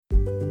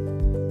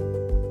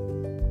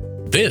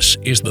This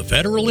is the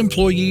Federal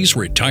Employees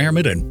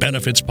Retirement and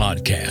Benefits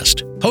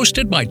Podcast,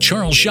 hosted by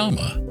Charles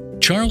Jama.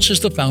 Charles is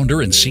the founder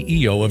and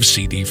CEO of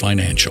CD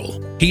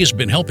Financial. He has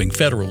been helping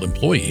federal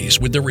employees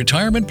with their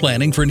retirement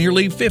planning for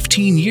nearly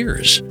 15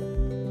 years.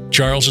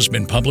 Charles has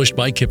been published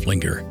by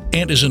Kiplinger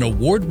and is an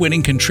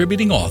award-winning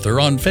contributing author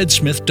on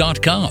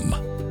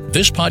fedsmith.com.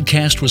 This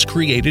podcast was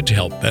created to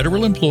help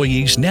federal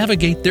employees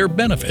navigate their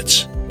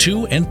benefits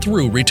to and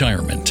through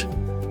retirement.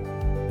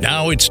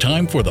 Now it's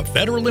time for the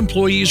Federal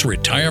Employees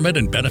Retirement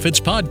and Benefits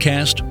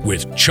Podcast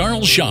with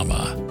Charles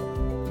Jama.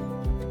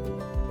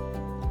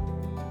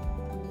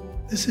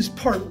 This is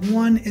part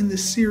 1 in the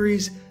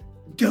series,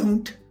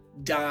 Don't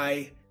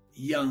Die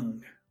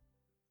Young.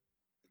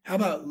 How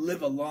about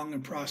live a long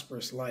and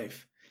prosperous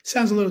life?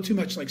 Sounds a little too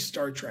much like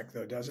Star Trek,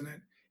 though, doesn't it?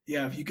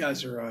 Yeah, if you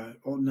guys are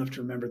old enough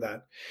to remember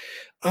that.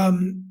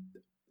 In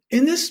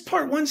this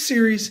part 1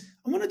 series,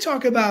 I want to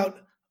talk about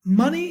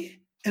money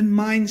and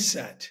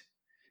mindset,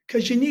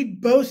 because you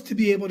need both to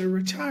be able to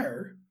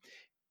retire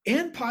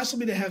and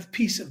possibly to have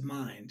peace of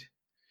mind.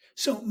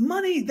 So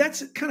money,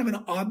 that's kind of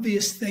an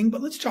obvious thing, but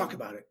let's talk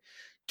about it.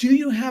 Do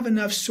you have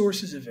enough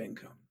sources of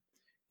income?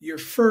 Your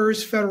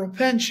FERS, federal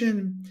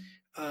pension,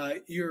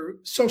 your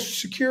Social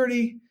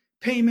Security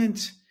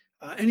payment,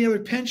 any other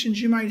pensions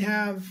you might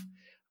have,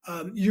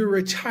 your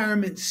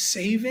retirement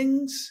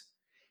savings,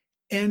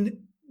 and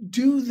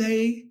do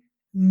they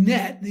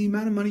net the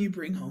amount of money you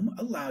bring home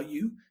allow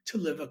you to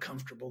live a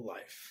comfortable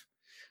life?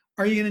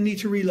 Are you going to need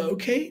to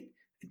relocate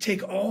and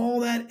take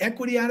all that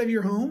equity out of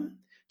your home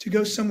to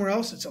go somewhere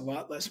else that's a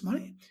lot less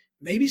money?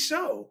 Maybe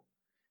so.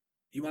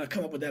 You want to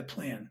come up with that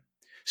plan.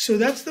 So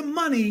that's the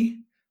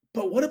money,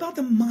 but what about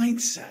the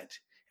mindset?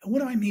 And what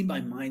do I mean by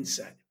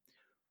mindset?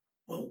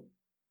 Well,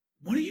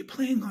 what are you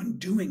planning on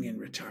doing in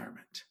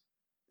retirement?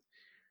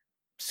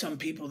 Some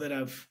people that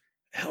I've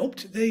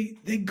helped, they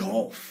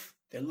golf.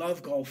 They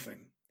love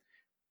golfing.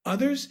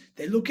 Others,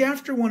 they look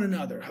after one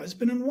another,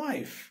 husband and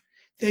wife.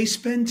 They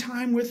spend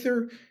time with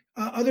their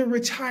other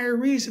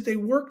retirees that they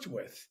worked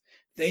with.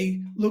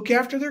 They look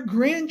after their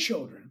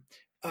grandchildren.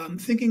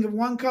 Thinking of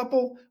one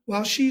couple,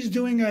 while she's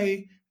doing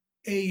a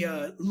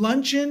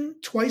luncheon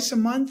twice a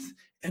month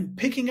and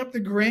picking up the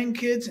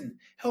grandkids and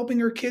helping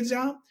her kids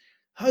out,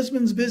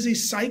 husband's busy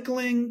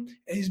cycling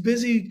and he's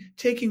busy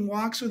taking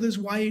walks with his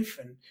wife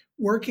and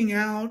working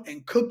out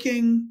and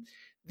cooking.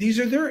 These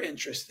are their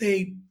interests.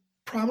 They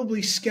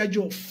probably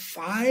schedule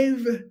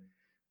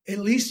at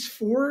least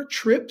 4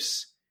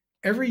 trips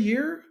every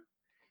year.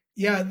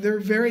 Yeah, they're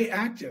very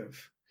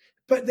active,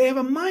 but they have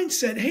a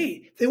mindset.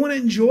 Hey, they want to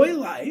enjoy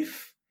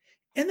life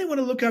and they want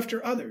to look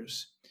after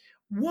others.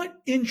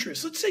 What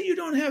interests? Let's say you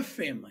don't have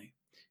family.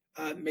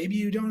 Maybe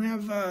you don't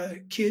have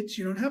kids.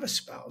 You don't have a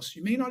spouse.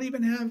 You may not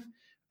even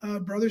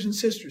have brothers and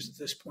sisters at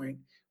this point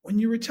when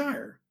you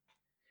retire.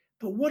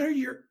 But what are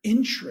your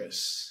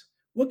interests?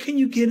 What can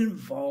you get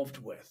involved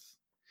with?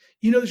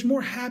 You know, there's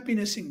more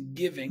happiness in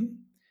giving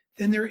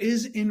than there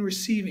is in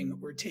receiving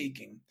or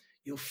taking.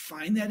 You'll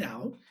find that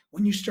out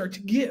when you start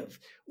to give.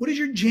 What is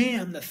your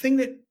jam, the thing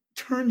that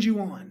turns you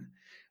on?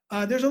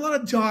 There's a lot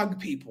of dog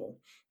people.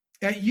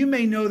 You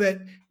may know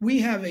that we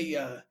have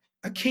a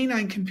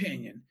canine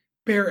companion,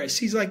 Barris.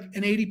 He's like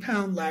an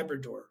 80-pound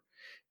Labrador.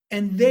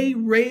 And they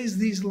raise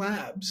these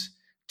labs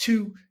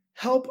to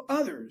help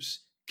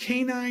others,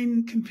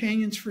 Canine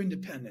Companions for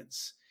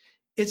Independence.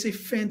 It's a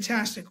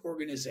fantastic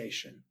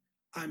organization.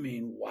 I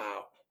mean,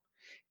 wow.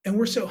 And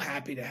we're so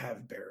happy to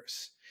have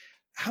Barris.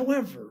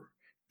 However,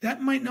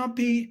 that might not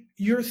be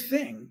your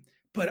thing,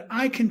 but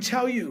I can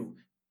tell you,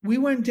 we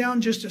went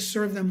down just to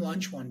serve them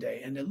lunch one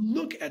day and to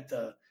look at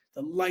the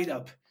light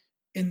up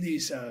in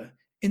these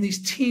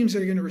teams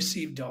that are going to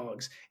receive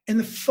dogs and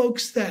the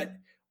folks that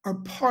are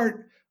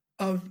part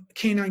of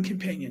Canine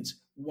Companions.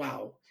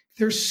 Wow,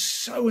 they're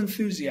so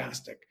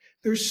enthusiastic.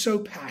 They're so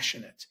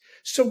passionate.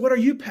 So what are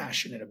you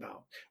passionate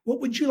about?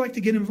 What would you like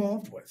to get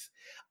involved with?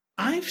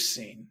 I've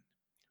seen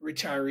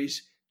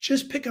retirees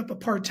just pick up a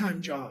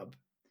part-time job,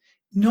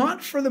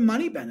 not for the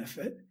money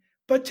benefit,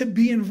 but to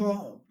be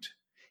involved.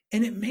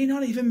 And it may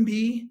not even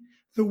be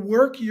the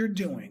work you're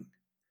doing.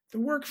 The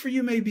work for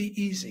you may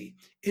be easy.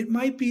 It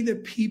might be the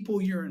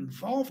people you're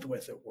involved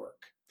with at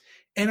work.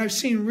 And I've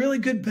seen really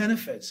good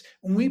benefits.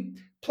 When we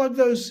plug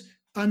those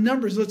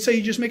numbers, let's say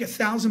you just make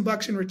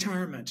 $1,000 in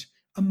retirement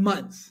a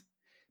month,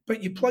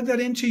 but you plug that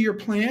into your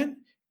plan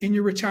in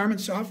your retirement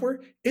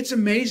software, it's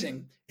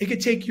amazing. It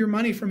could take your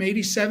money from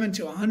 87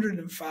 to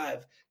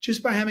 105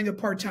 just by having a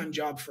part-time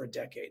job for a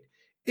decade.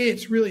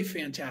 It's really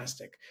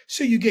fantastic.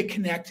 So you get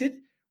connected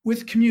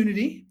with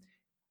community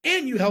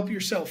and you help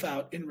yourself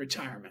out in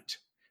retirement.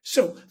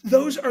 So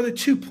those are the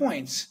 2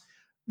 points,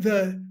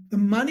 the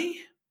money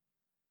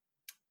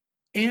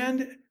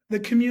and the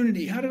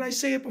community. How did I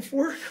say it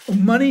before?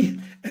 Money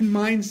and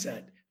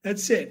mindset.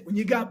 That's it. When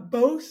you got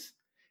both,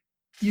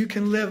 you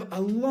can live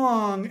a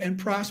long and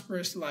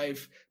prosperous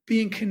life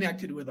being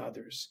connected with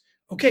others.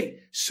 Okay,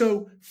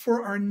 so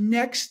for our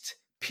next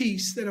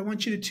piece that I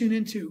want you to tune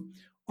into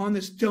on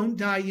this Don't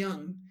Die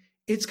Young,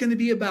 it's going to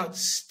be about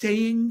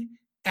staying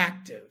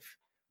active.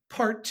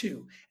 part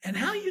 2, and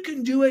how you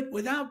can do it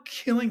without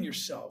killing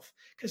yourself,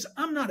 because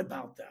I'm not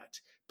about that.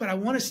 But I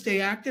want to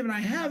stay active, and I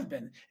have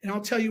been. And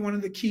I'll tell you one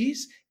of the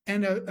keys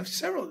and of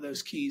several of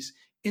those keys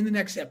in the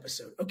next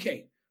episode.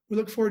 Okay, we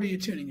look forward to you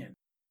tuning in.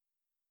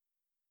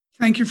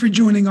 Thank you for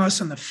joining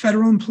us on the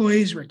Federal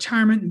Employees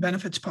Retirement and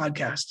Benefits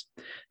Podcast.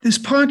 This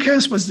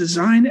podcast was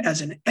designed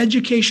as an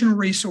educational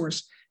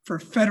resource for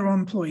federal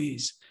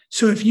employees.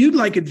 So if you'd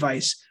like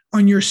advice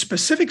on your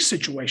specific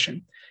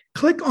situation,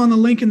 click on the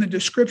link in the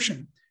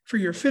description for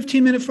your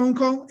 15-minute phone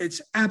call.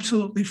 It's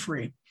absolutely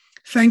free.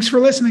 Thanks for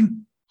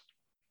listening.